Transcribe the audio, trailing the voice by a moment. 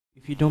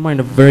If you don't mind,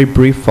 a very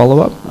brief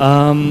follow-up.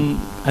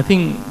 I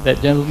think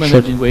that gentleman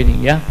has been waiting.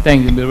 Yeah,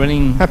 thanks. We're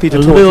running Happy to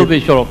a talk little to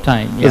bit short of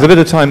time. Yeah. There's a bit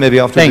of time maybe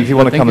after Thanks, if you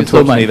want to come and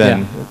thank you talk so to me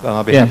much, then.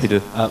 I'll be Yes. happy to.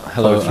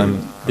 Hello,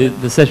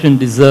 The session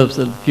deserves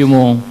a few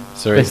more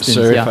questions.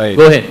 sorry yeah. if I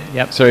Go ahead.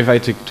 Yep. sorry if I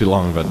took too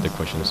long, but the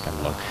question is kind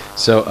of long.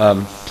 So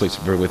please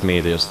bear with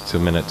me. There's 2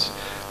 minutes.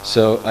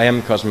 So I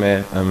am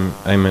Cosme.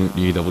 I'm an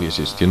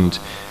UWC student,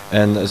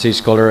 and as a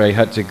scholar, I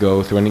had to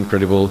go through an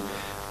incredible,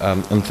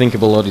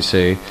 unthinkable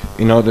odyssey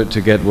in order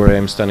to get where I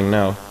am standing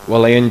now.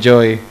 While I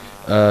enjoy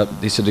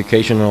this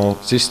educational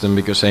system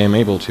because I am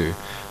able to,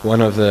 one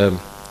of the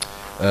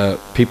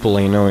people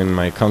I know in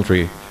my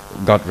country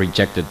got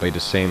rejected by the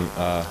same,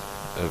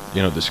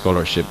 the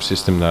scholarship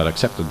system that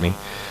accepted me.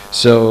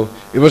 So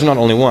it was not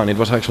only one, it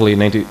was actually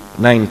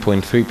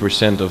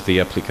 99.3% of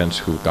the applicants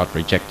who got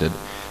rejected.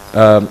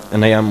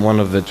 And I am one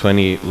of the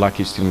 20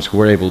 lucky students who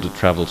were able to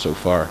travel so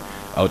far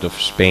out of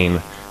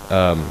Spain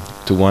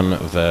to one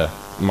of the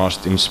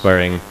most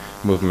inspiring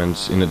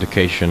movements in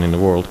education in the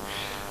world.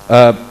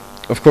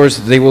 Of course,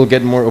 they will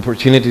get more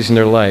opportunities in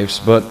their lives,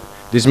 but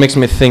this makes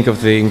me think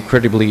of the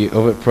incredibly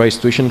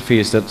overpriced tuition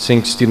fees that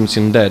sink students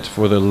in debt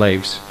for their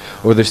lives,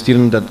 or the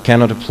student that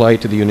cannot apply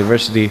to the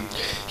university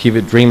he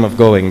would dream of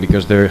going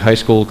because their high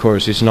school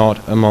course is not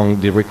among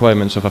the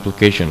requirements of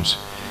applications.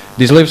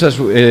 This leaves us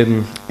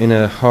in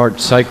a hard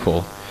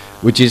cycle,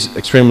 which is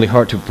extremely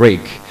hard to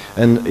break,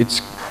 and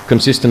it's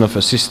consistent of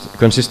a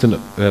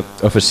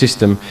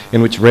system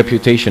in which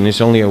reputation is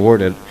only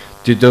awarded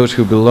to those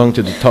who belong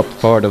to the top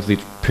part of the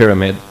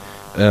pyramid,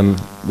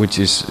 which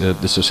is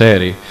the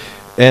society.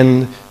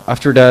 And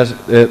after that,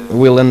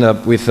 we'll end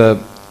up with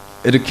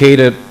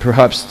educated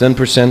perhaps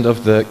 10%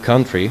 of the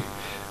country,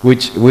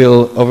 which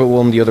will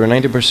overwhelm the other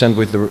 90%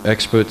 with the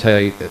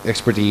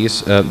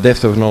expertise,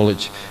 depth of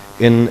knowledge,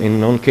 in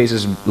known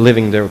cases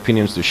living their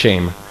opinions to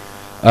shame.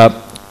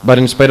 But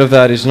in spite of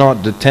that, it's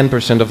not the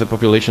 10% of the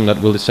population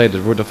that will decide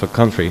the route of a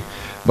country,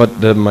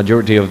 but the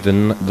majority of the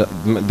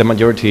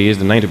majority is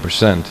the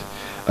 90%.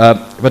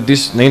 But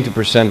this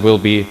 90% will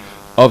be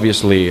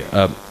obviously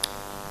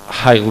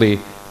highly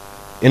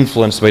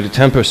influenced by the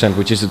 10%,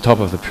 which is the top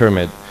of the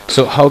pyramid.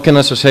 So how can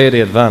a society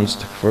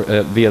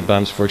be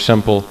advanced, for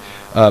example,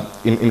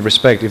 in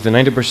respect, if the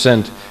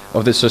 90%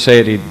 of the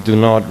society do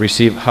not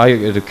receive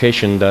higher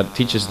education that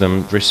teaches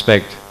them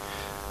respect?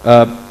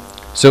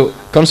 So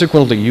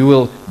consequently, you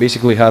will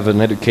basically have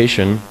an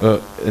education,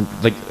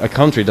 like a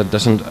country that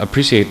doesn't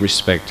appreciate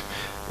respect.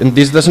 And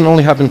this doesn't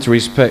only happen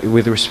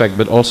with respect,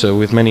 but also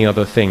with many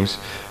other things.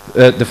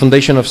 The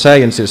foundation of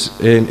science is,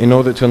 in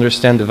order to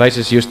understand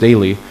devices used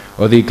daily,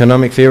 or the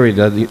economic theory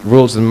that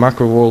rules the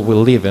macro world we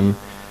live in,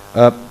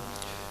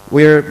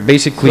 we're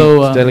basically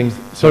telling...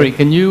 Sorry,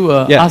 can you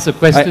ask a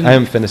question? I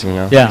am finishing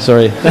now. Yeah.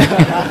 Sorry.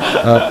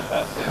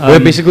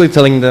 We're basically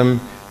telling them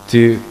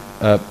to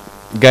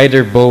guide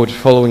their boat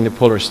following the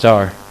polar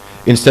star,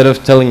 instead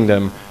of telling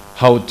them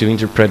how to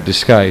interpret the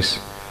skies.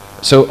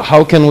 So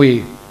how can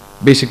we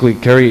basically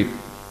carry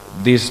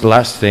this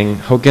last thing?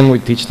 How can we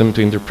teach them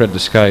to interpret the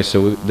skies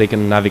so they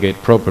can navigate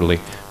properly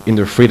in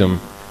their freedom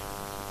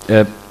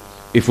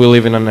if we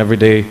live in an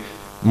everyday,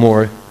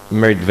 more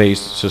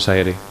merit-based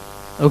society?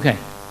 Okay,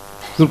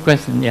 good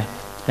question, yeah,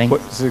 thanks.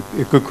 Well, it's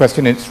a good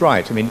question, and it's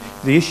right. I mean,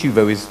 the issue,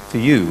 though, is for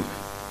you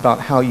about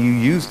how you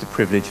use the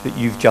privilege that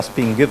you've just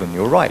been given.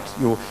 You're right.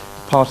 You're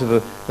part of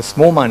a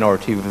small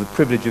minority with the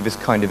privilege of this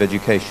kind of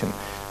education.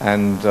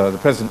 And the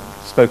President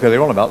spoke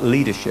earlier on about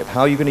leadership.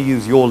 How are you going to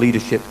use your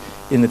leadership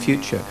in the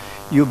future?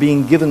 You're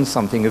being given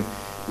something of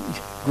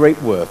great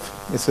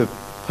worth. It's a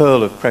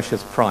pearl of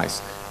precious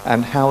price.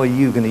 And how are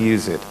you going to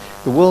use it?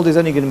 The world is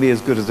only going to be as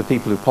good as the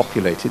people who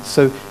populate it.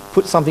 So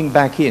put something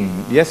back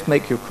in. Yes,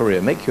 make your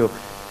career, make your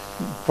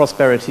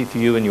prosperity for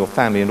you and your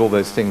family and all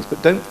those things,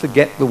 but don't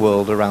forget the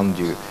world around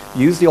you.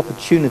 Use the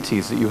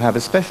opportunities that you have,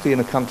 especially in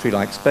a country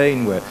like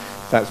Spain, where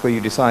that's where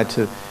you decide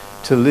to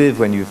live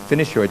when you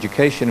finish your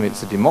education.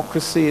 It's a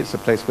democracy, it's a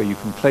place where you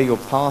can play your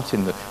part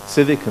in the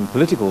civic and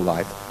political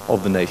life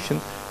of the nation.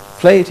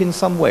 Play it in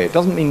some way. It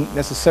doesn't mean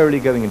necessarily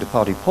going into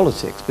party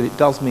politics, but it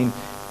does mean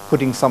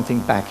putting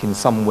something back in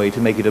some way to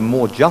make it a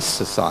more just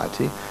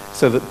society,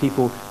 so that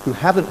people who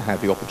haven't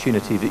had the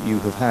opportunity that you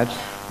have had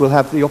will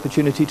have the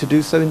opportunity to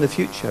do so in the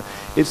future.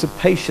 It's a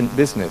patient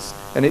business,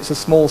 and it's a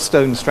small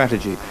stone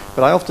strategy.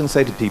 But I often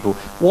say to people,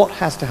 what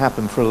has to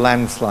happen for a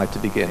landslide to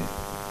begin?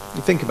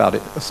 You think about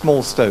it, a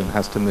small stone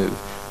has to move.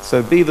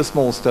 So be the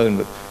small stone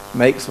that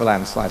makes the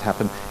landslide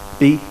happen.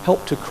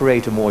 Help to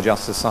create a more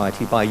just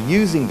society by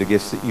using the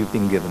gifts that you've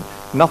been given.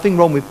 Nothing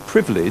wrong with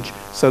privilege,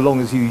 so long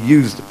as you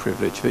use the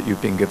privilege that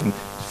you've been given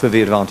for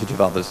the advantage of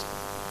others.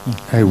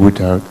 I would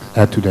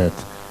add to that.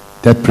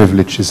 That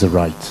privilege is a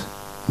right.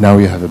 Now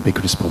you have a big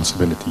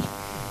responsibility.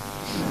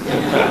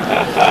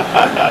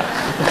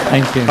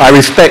 Thank you. I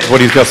respect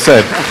what he's just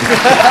said.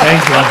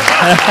 Thank you.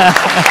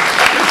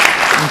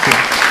 Thank you.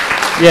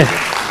 Yes,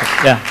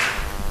 yeah.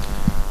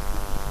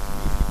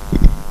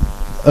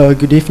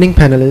 Good evening,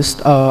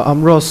 panelists.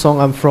 I'm Ross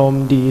Song. I'm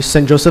from the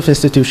St. Joseph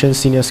Institution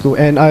Senior School,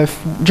 and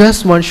I've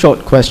just one short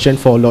question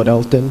for Lord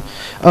Elton.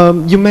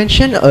 You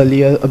mentioned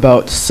earlier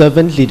about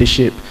servant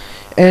leadership,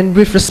 and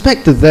with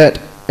respect to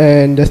that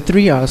and the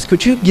 3 R's,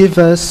 could you give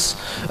us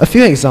a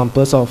few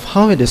examples of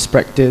how it is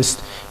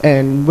practiced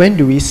and when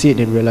do we see it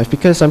in real life?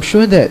 Because I'm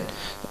sure that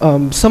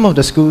some of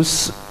the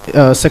schools,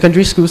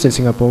 secondary schools in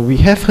Singapore, we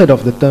have heard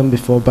of the term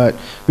before, but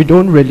we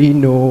don't really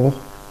know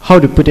how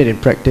to put it in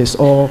practice,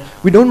 or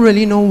we don't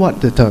really know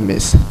what the term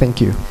is. Thank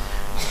you.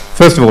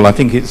 First of all, I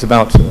think it's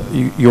about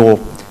your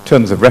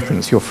terms of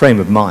reference, your frame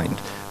of mind.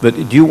 But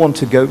do you want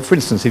to go, for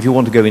instance, if you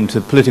want to go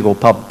into political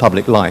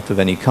public life of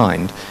any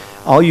kind,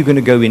 are you going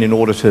to go in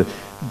order to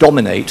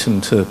dominate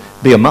and to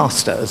be a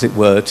master, as it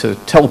were, to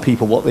tell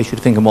people what they should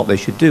think and what they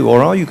should do?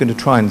 Or are you going to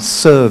try and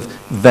serve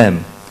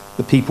them,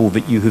 the people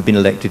that you have been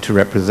elected to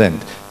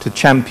represent, to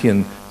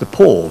champion the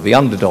poor, the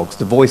underdogs,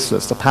 the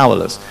voiceless, the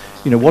powerless?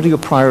 You know, what are your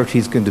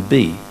priorities going to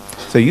be?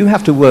 So you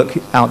have to work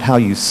out how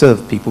you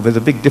serve people. There's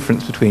a big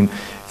difference between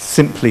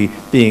simply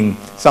being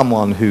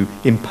someone who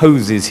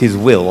imposes his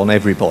will on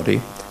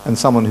everybody and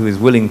someone who is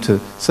willing to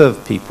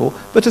serve people,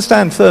 but to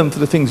stand firm for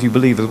the things you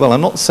believe as well. I'm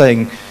not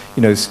saying,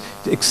 you know,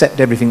 accept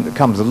everything that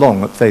comes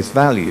along at face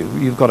value.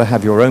 You've got to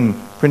have your own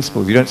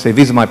principles. You don't say,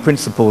 these are my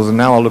principles, and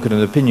now I'll look at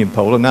an opinion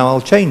poll, and now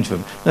I'll change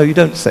them. No, you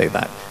don't say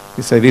that.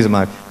 You say, these are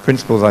my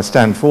principles, I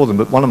stand for them,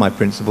 but one of my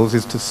principles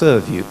is to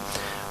serve you.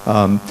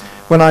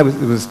 When I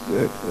was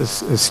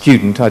a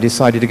student, I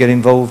decided to get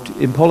involved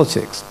in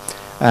politics.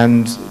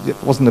 And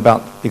it wasn't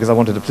about because I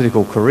wanted a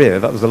political career.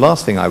 That was the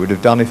last thing I would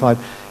have done if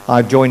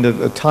I'd joined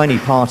a tiny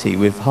party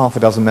with half a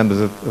dozen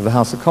members of the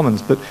House of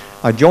Commons. But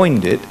I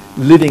joined it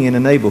living in a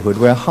neighbourhood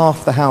where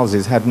half the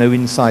houses had no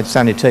inside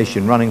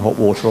sanitation, running hot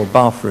water or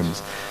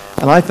bathrooms.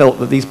 And I felt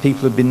that these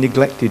people had been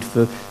neglected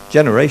for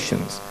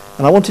generations.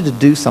 And I wanted to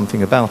do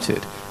something about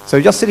it. So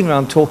just sitting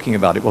around talking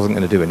about it wasn't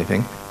going to do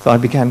anything. So I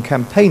began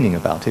campaigning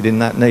about it in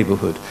that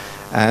neighbourhood.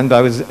 And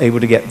I was able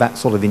to get that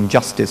sort of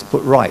injustice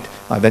put right.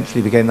 I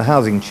eventually became the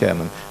housing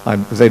chairman. I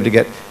was able to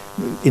get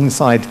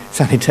inside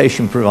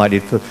sanitation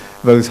provided for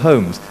those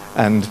homes.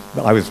 And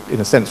I was, in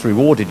a sense,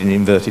 rewarded in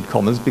inverted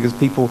commas because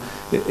people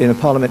in a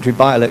parliamentary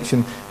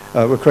by-election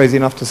were crazy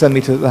enough to send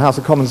me to the House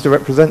of Commons to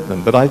represent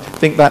them. But I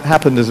think that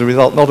happened as a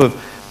result not of,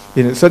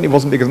 you know, it certainly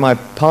wasn't because my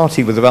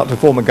party was about to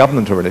form a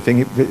government or anything.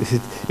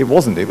 It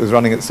wasn't. It was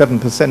running at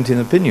 7% in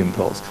opinion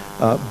polls.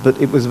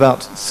 But it was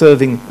about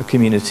serving a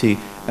community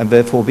and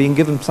therefore being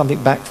given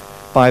something back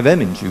by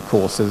them in due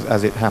course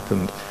as it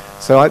happened.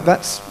 So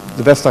that's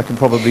the best I can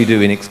probably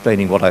do in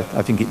explaining what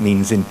I think it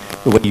means in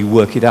the way you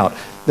work it out.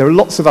 There are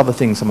lots of other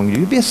things among you.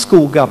 You'd be a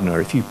school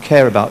governor if you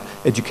care about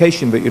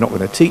education but you're not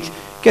going to teach.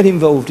 Get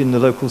involved in the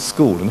local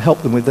school and help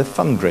them with their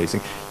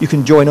fundraising. You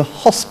can join a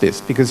hospice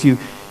because you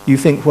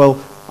think,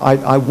 well,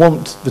 I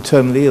want the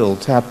terminally ill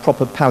to have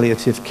proper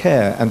palliative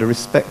care and a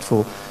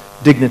respectful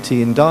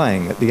dignity in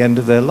dying at the end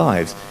of their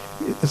lives.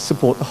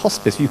 Support the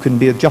hospice. You can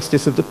be a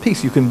justice of the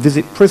peace. You can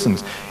visit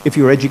prisons. If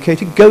you're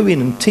educated, go in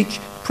and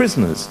teach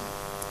prisoners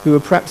who are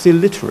perhaps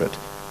illiterate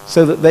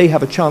so that they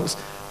have a chance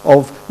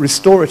of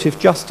restorative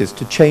justice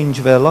to change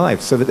their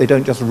lives so that they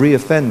don't just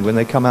re-offend when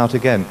they come out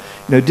again.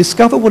 You know,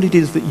 discover what it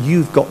is that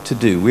you've got to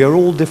do. We are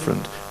all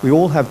different. We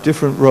all have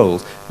different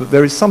roles, but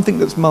there is something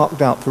that's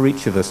marked out for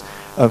each of us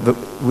that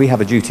we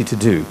have a duty to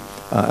do.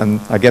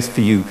 And I guess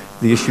for you,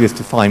 the issue is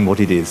to find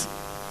what it is.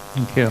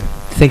 Thank you.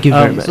 Thank you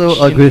very much.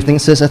 So, good evening,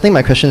 sirs. I think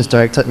my question is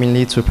directed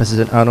mainly to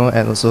President Arno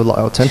and also Lord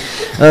Elton.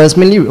 It's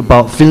mainly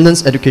about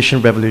Finland's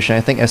education revolution. I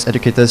think as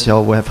educators, you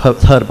all will have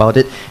heard about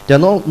it. They are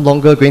no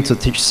longer going to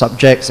teach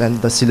subjects and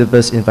the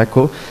syllabus in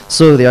VACO.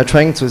 So they are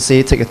trying to,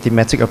 say, take a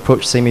thematic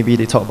approach. Say maybe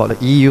they talk about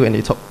the EU and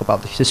they talk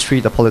about the history,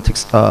 the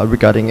politics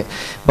regarding it.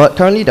 But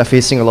currently they're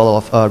facing a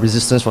lot of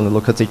resistance from the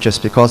local teachers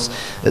because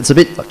it's a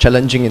bit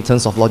challenging in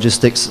terms of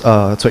logistics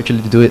to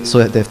actually do it, so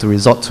that they have to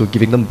resort to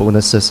giving them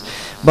bonuses.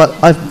 But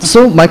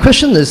so my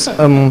question is,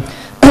 how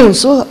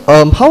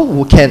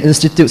can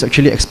institutes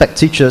actually expect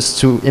teachers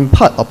to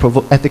impart or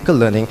provoke ethical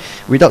learning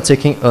without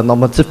taking a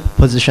normative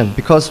position?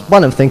 Because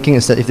what I'm thinking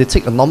is that if they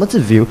take a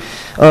normative view,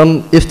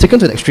 if taken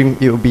to an extreme,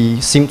 it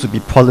will seem to be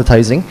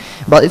politicizing.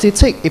 But if they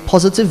take a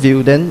positive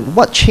view, then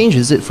what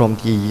changes it from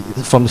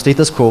the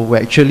status quo,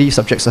 where actually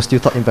subjects are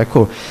still taught in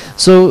VACO?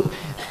 So,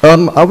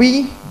 are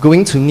we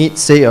going to need,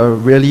 say, a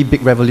really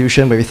big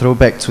revolution where we throw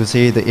back to,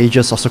 say, the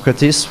ages of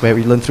Socrates, where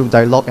we learn through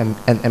dialogue and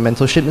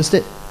mentorship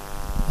instead?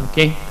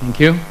 Okay, thank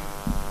you.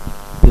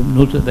 You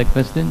noted that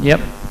question.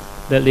 Yep.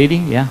 That lady,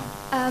 yeah.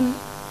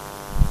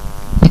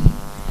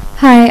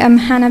 Hi, I'm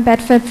Hannah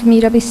Bedford from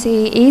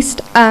UWC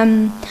East.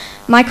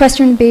 My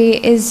question would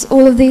be, is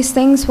all of these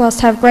things,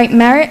 whilst have great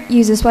merit,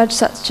 uses words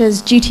such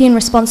as duty and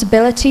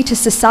responsibility to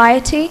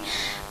society,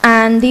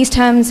 and these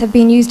terms have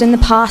been used in the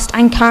past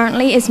and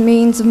currently as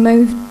means of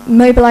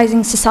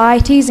mobilizing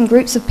societies and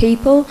groups of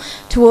people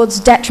towards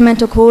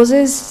detrimental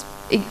causes,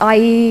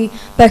 i.e.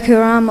 Boko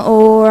Haram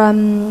or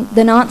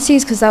the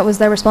Nazis, because that was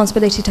their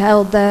responsibility to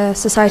help the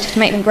society to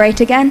make them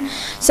great again.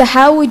 So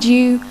how would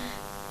you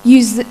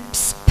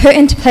put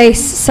into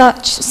place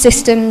such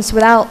systems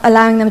without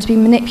allowing them to be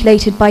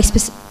manipulated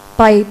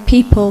by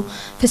people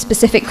for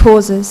specific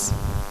causes?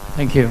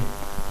 Thank you.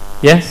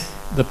 Yes,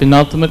 the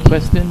penultimate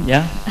question,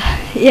 yeah?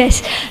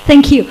 Yes,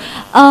 thank you.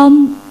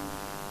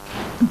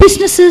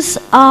 Businesses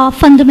are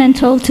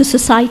fundamental to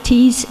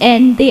societies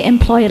and they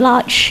employ a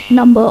large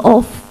number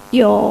of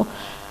your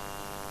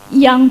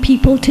young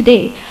people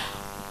today.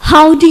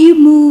 How do you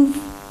move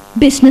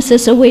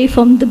businesses away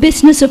from the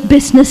business of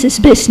business is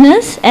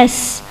business,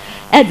 as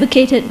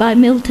advocated by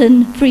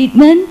Milton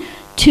Friedman,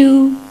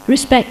 to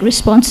respect,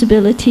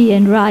 responsibility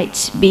and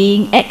rights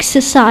being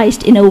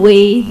exercised in a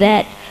way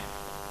that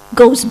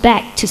goes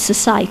back to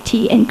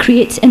society and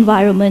creates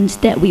environments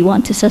that we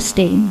want to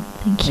sustain?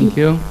 Thank you. Thank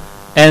you.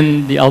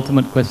 And the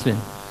ultimate question.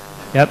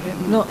 Yep.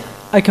 No,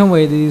 I can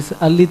wait. It's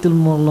a little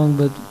more long,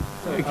 but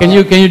Can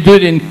you do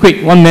it in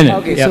quick 1 minute?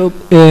 okay. Yep.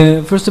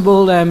 So first of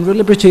all, I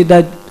really appreciate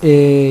that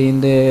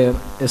in the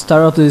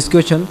start of the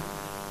discussion,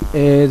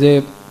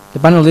 the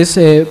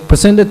panelists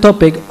present the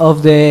topic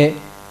of the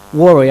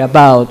worry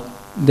about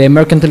the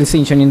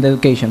mercantilization in the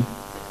education,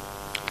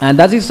 and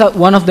that is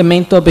one of the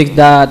main topics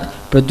that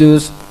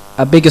produced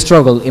a big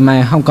struggle in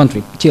my home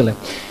country, Chile.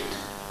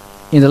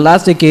 In the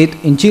last decade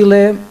in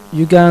Chile,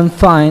 you can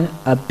find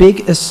a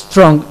big,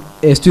 strong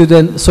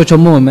student social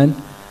movement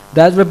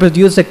that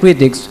reproduces the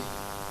critics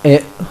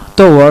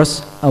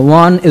towards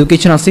one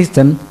educational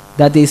system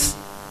that is,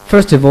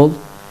 first of all,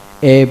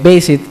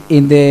 based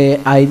in the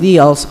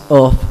ideals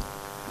of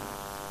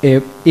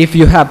if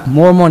you have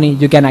more money,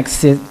 you can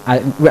access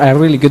a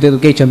really good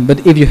education,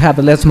 but if you have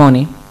less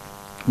money,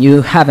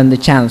 you haven't the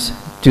chance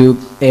to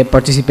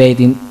participate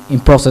in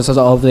processes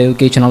of the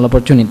educational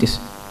opportunities.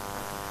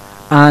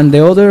 And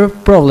the other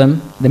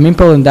problem, the main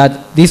problem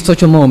that this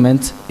social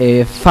movement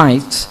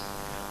finds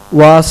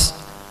was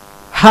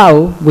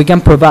how we can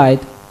provide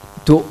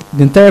to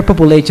the entire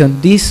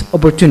population this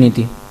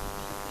opportunity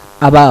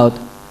about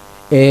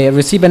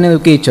receiving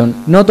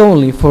education, not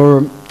only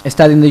for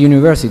studying the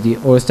university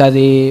or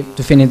study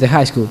to finish the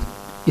high school.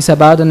 It's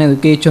about an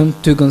education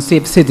to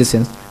conceive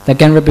citizens that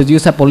can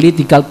reproduce a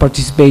political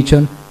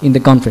participation in the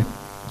country.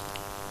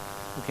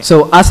 Okay.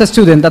 So as a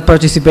student that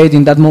participated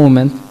in that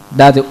movement,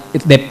 that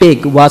the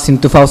peak was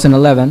in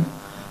 2011,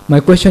 my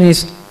question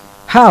is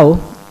how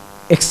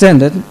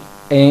extended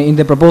in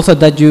the proposal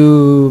that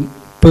you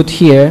put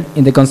here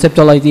in the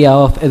conceptual idea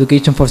of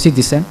education for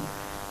citizens,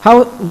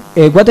 how,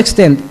 what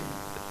extent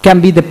can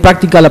be the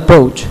practical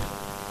approach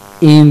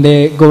in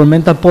the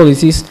governmental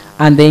policies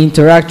and the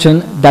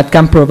interaction that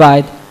can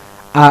provide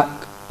a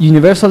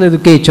universal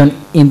education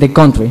in the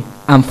country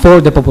and for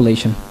the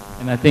population?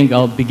 And I think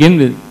I'll begin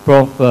with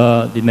Prof.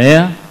 Di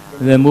Mea,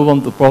 and then move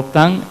on to Prof.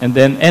 Tang, and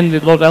then end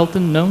with Lord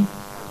Elton. No?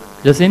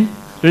 Just in?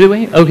 Straight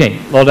away? Okay,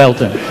 Lord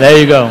Elton. There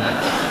you go.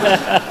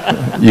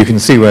 You can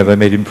see where they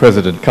made him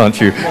president, can't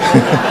you?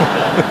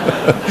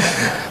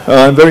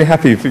 I'm very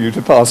happy for you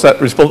to pass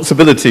that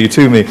responsibility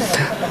to me.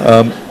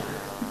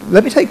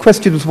 Let me take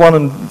questions 1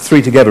 and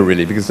 3 together,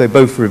 really, because they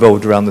both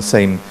revolved around the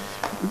same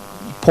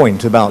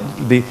point about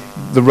the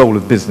role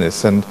of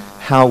business and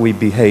how we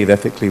behave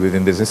ethically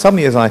within business. Some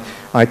years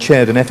I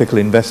chaired an ethical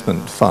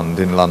investment fund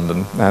in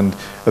London, and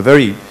a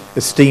very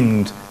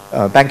esteemed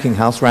banking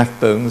house,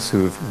 Rathbones,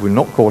 who were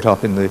not caught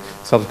up in the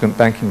subsequent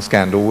banking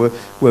scandal,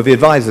 were the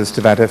advisors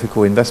to that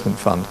ethical investment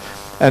fund.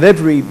 And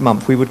every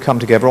month we would come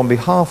together on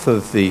behalf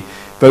of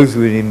those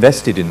who had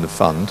invested in the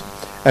fund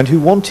and who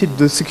wanted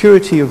the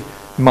security of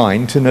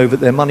mind to know that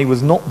their money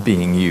was not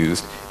being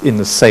used in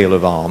the sale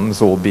of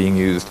arms or being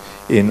used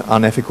in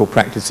unethical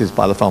practices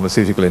by the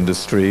pharmaceutical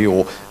industry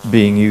or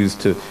being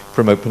used to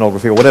promote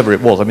pornography or whatever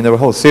it was. I mean, there were a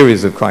whole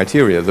series of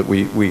criteria that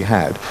we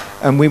had.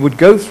 And we would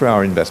go through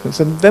our investments,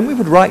 and then we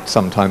would write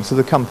sometimes to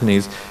the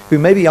companies who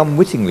maybe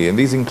unwittingly, and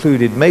these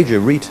included major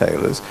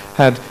retailers,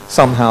 had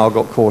somehow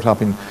got caught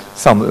up in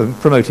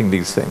promoting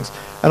these things.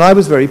 And I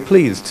was very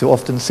pleased to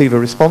often see the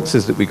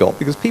responses that we got,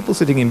 because people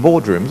sitting in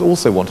boardrooms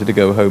also wanted to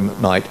go home at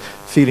night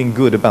feeling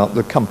good about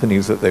the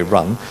companies that they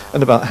run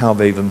and about how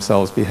they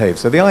themselves behave.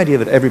 So the idea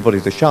that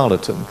everybody's a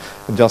charlatan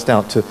and just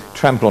out to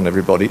trample on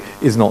everybody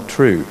is not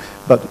true.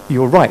 But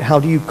you're right, how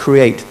do you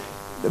create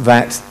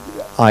that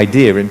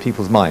idea in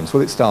people's minds?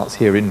 Well, it starts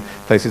here in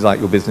places like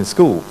your business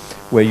school,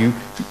 where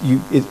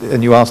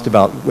and you asked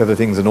about whether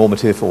things are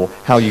normative or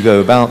how you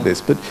go about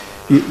this, but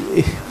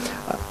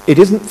it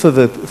isn't for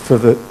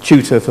the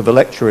tutor, for the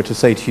lecturer to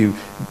say to you,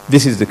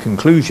 this is the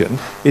conclusion.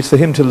 It's for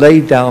him to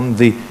lay down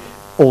the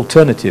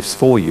alternatives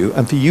for you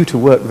and for you to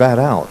work that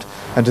out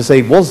and to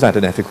say, was that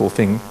an ethical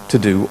thing to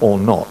do or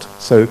not?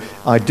 So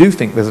I do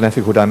think there's an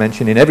ethical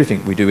dimension in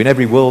everything we do, in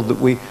every world that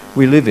we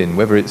live in,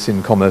 whether it's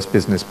in commerce,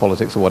 business,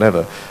 politics, or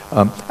whatever.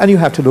 And you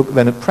have to look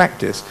then at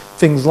practice.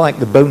 Things like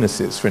the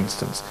bonuses, for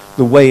instance,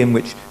 the way in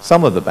which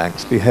some of the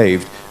banks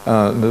behaved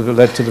that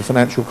led to the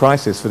financial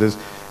crisis that has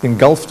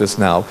engulfed us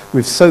now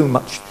with so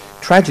much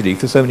tragedy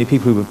for so many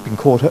people who have been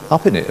caught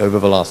up in it over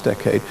the last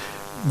decade.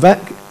 That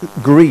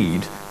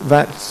greed,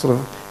 that sort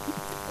of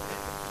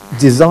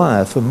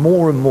desire for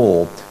more and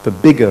more, for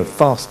bigger,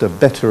 faster,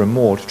 better and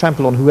more, to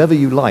trample on whoever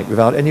you like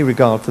without any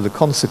regard for the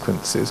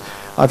consequences,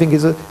 I think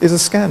is a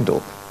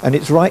scandal. And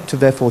it's right to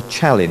therefore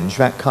challenge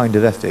that kind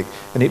of ethic,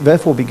 and it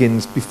therefore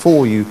begins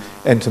before you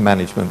enter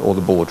management or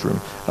the boardroom.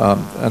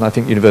 And I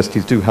think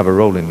universities do have a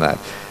role in that.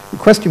 The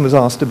question was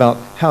asked about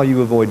how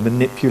you avoid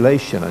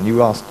manipulation, and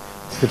you asked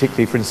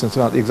particularly, for instance,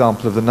 about the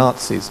example of the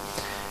Nazis.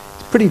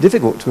 It's pretty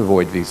difficult to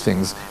avoid these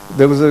things.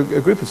 There was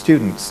a group of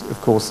students,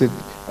 of course,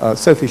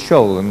 Sophie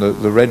Scholl and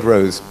the Red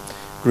Rose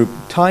group,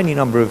 tiny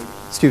number of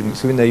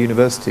students who in their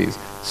universities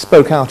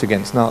spoke out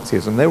against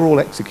Nazism. They were all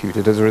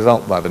executed as a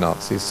result by the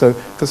Nazis. So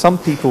for some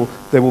people,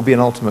 there will be an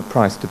ultimate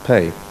price to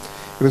pay.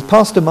 It was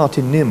Pastor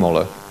Martin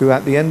Niemöller who,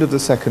 at the end of the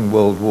Second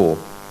World War,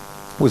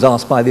 was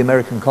asked by the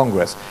American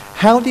Congress,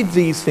 how did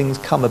these things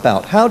come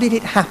about? How did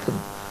it happen?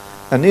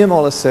 And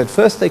Niemöller said,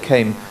 first they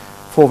came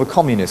for the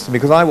communists, and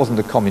because I wasn't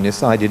a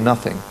communist, I did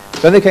nothing.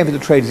 Then they came for the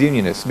trades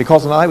unionists, and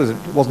because I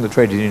wasn't a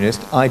trade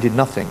unionist, I did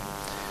nothing.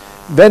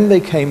 Then they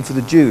came for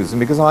the Jews, and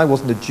because I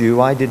wasn't a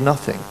Jew, I did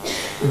nothing.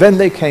 Then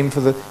they came for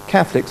the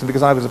Catholics, and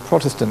because I was a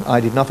Protestant,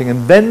 I did nothing.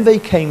 And then they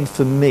came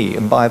for me,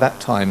 and by that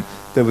time,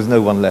 there was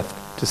no one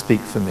left to speak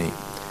for me.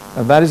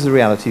 And that is the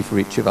reality for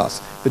each of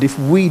us. But if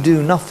we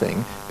do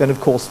nothing, then of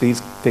course these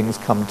things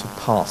come to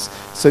pass.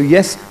 So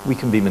yes, we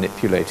can be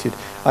manipulated.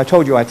 I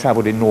told you I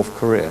travelled in North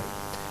Korea.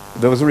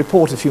 There was a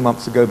report a few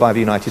months ago by the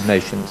United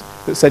Nations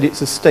that said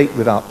it's a state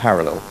without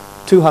parallel.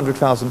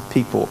 200,000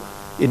 people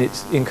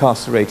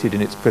incarcerated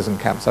in its prison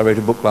camps. I wrote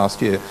a book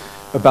last year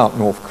about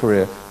North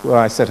Korea where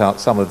I set out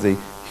some of the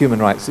human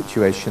rights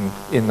situation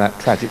in that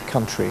tragic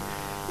country.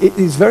 It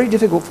is very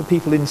difficult for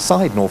people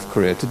inside North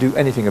Korea to do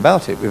anything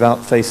about it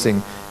without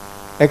facing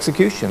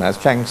execution, as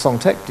Chang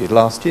Song-taek did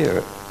last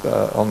year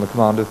on the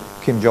command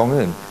of Kim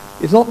Jong-un.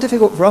 It's not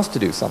difficult for us to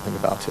do something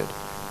about it.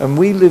 And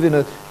we live in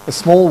a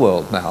small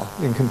world now,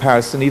 in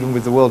comparison even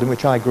with the world in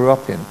which I grew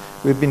up in.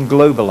 We've been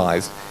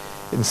globalized.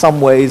 In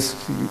some ways,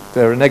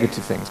 there are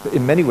negative things, but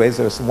in many ways,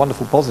 there are some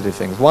wonderful positive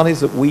things. One is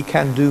that we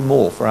can do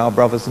more for our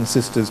brothers and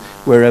sisters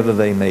wherever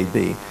they may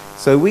be.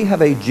 So we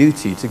have a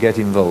duty to get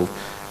involved.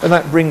 And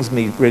that brings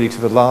me really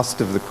to the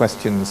last of the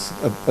questions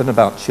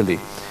about Chile.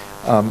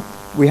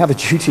 We have a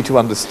duty to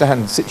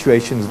understand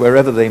situations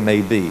wherever they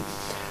may be.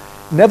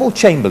 Neville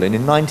Chamberlain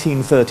in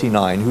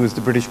 1939, who was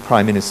the British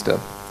Prime Minister,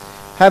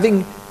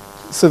 having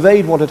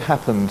surveyed what had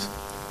happened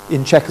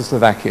in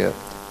Czechoslovakia,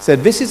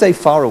 said, this is a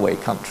faraway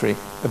country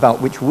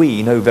about which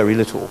we know very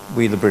little,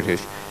 we the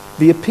British.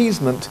 The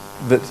appeasement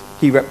that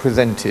he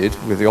represented,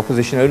 with the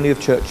opposition only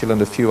of Churchill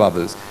and a few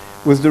others,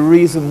 was the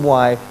reason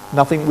why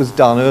nothing was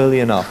done early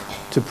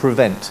enough to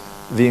prevent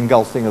the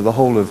engulfing of the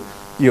whole of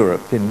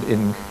Europe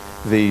in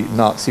the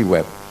Nazi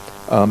web.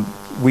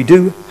 We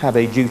do have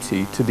a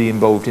duty to be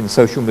involved in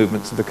social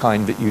movements of the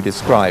kind that you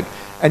described,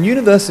 and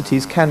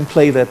universities can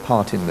play their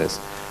part in this.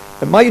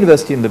 At my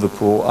university in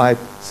Liverpool, I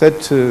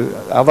said to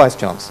our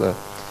Vice-Chancellor,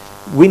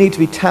 we need to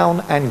be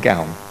town and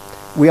gown.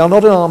 We are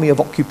not an army of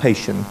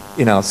occupation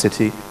in our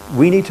city.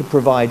 We need to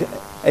provide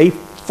a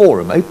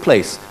forum, a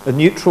place, a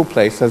neutral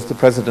place, as the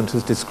President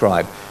has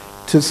described,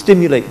 to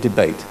stimulate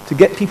debate, to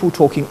get people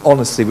talking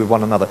honestly with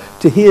one another,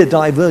 to hear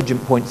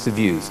divergent points of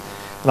views.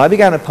 And I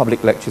began a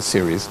public lecture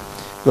series,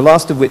 the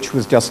last of which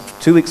was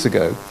just 2 weeks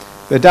ago.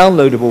 They're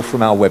downloadable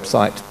from our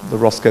website, the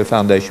Roscoe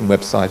Foundation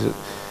website at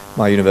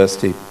my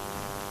university.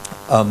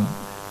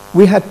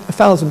 We had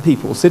 1,000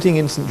 people sitting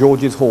in St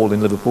George's Hall in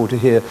Liverpool to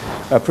hear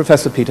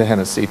Professor Peter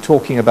Hennessy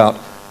talking about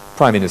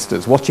prime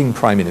ministers, watching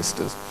prime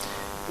ministers.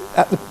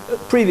 At the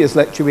previous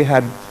lecture we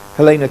had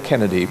Helena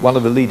Kennedy, one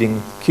of the leading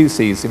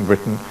QCs in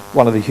Britain,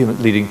 one of the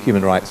leading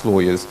human rights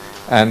lawyers,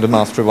 and a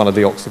master of one of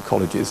the Oxford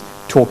colleges,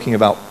 talking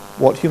about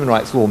what human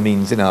rights law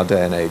means in our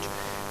day and age.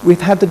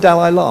 We've had the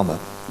Dalai Lama.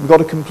 We got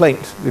a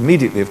complaint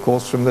immediately, of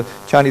course, from the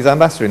Chinese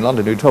ambassador in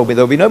London who told me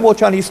there will be no more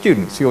Chinese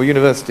students to your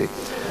university.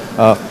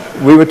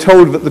 We were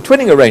told that the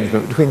twinning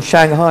arrangement between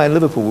Shanghai and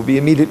Liverpool would be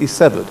immediately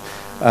severed.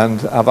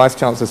 And our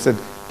Vice-Chancellor said,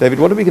 David,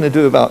 what are we going to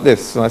do about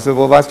this? And I said,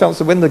 well,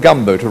 Vice-Chancellor, when the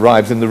gunboat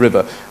arrives in the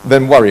river,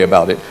 then worry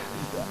about it.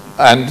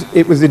 And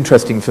it was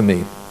interesting for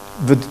me.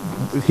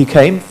 He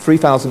came,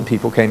 3,000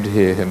 people came to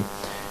hear him.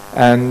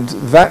 And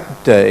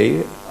that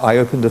day, I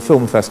opened a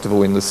film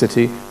festival in the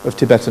city of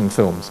Tibetan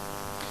films.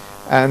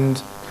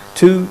 And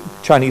 2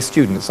 Chinese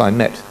students I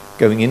met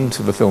going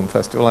into the film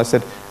festival, I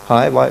said,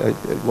 hi,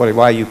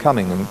 why are you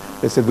coming? And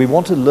they said, we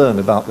want to learn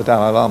about the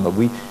Dalai Lama.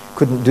 We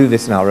couldn't do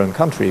this in our own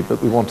country,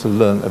 but we want to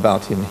learn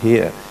about him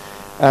here.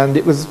 And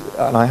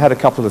I had a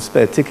couple of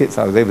spare tickets.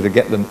 I was able to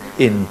get them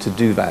in to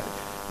do that.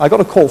 I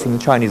got a call from the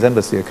Chinese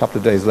embassy a couple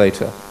of days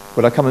later.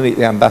 Would I come and meet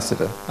the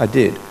ambassador? I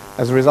did.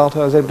 As a result,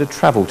 I was able to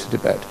travel to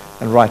Tibet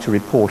and write a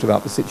report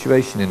about the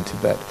situation in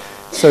Tibet.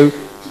 So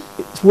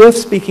it's worth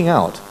speaking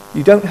out.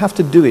 You don't have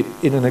to do it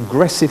in an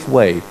aggressive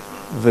way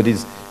that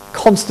is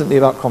constantly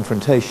about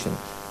confrontation,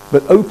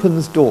 but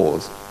opens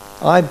doors.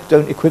 I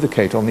don't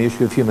equivocate on the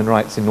issue of human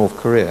rights in North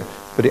Korea,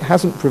 but it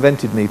hasn't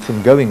prevented me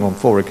from going on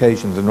 4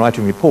 occasions and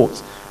writing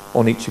reports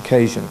on each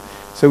occasion.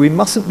 So we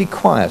mustn't be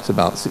quiet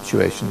about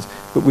situations,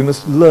 but we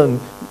must learn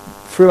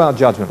through our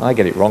judgment, I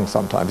get it wrong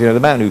sometimes. You know, the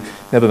man who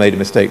never made a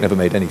mistake never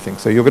made anything.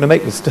 So you're going to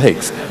make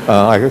mistakes.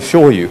 I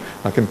assure you,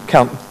 I can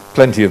count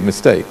plenty of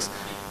mistakes.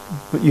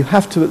 But you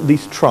have to at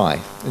least try,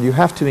 and you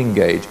have to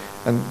engage.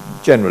 And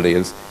generally,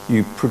 as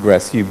you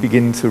progress, you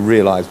begin to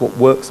realize what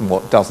works and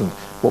what doesn't,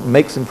 what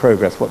makes in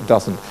progress, what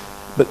doesn't.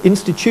 But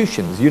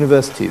institutions,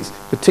 universities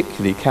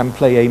particularly, can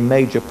play a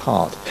major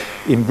part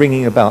in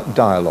bringing about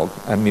dialogue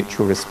and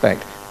mutual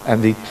respect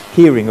and the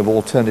hearing of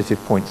alternative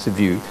points of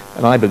view.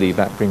 And I believe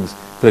that brings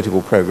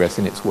political progress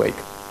in its wake.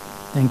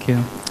 Thank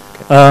you.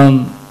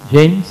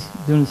 James,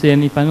 do you want to say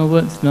any final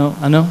words? No?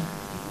 Arno?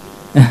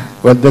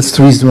 Well, that's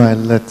the reason why I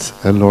let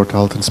Lord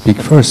Alton speak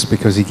first,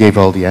 because he gave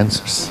all the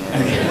answers.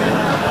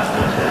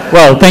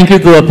 Well, thank you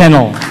to the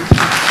panel.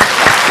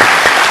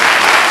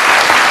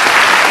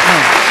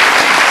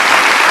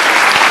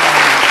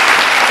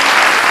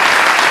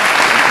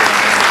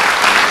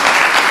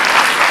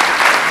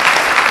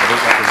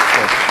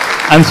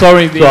 I'm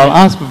sorry, so I'll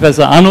ask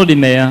Professor Arno de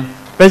Meyer,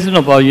 President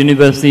of our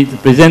university, to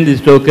present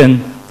this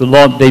token to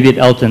Lord David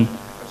Alton.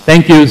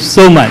 Thank you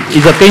so much.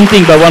 It's a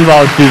painting by one of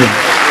our students.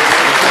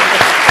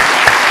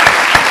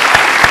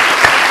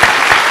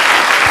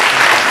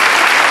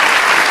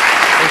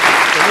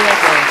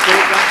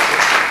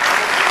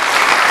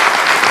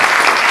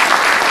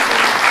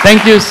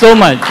 Thank you so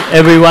much,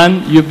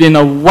 everyone. You've been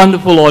a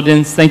wonderful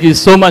audience. Thank you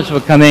so much for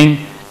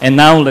coming. And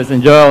now let's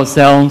enjoy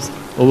ourselves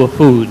over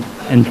food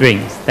and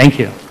drinks. Thank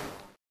you.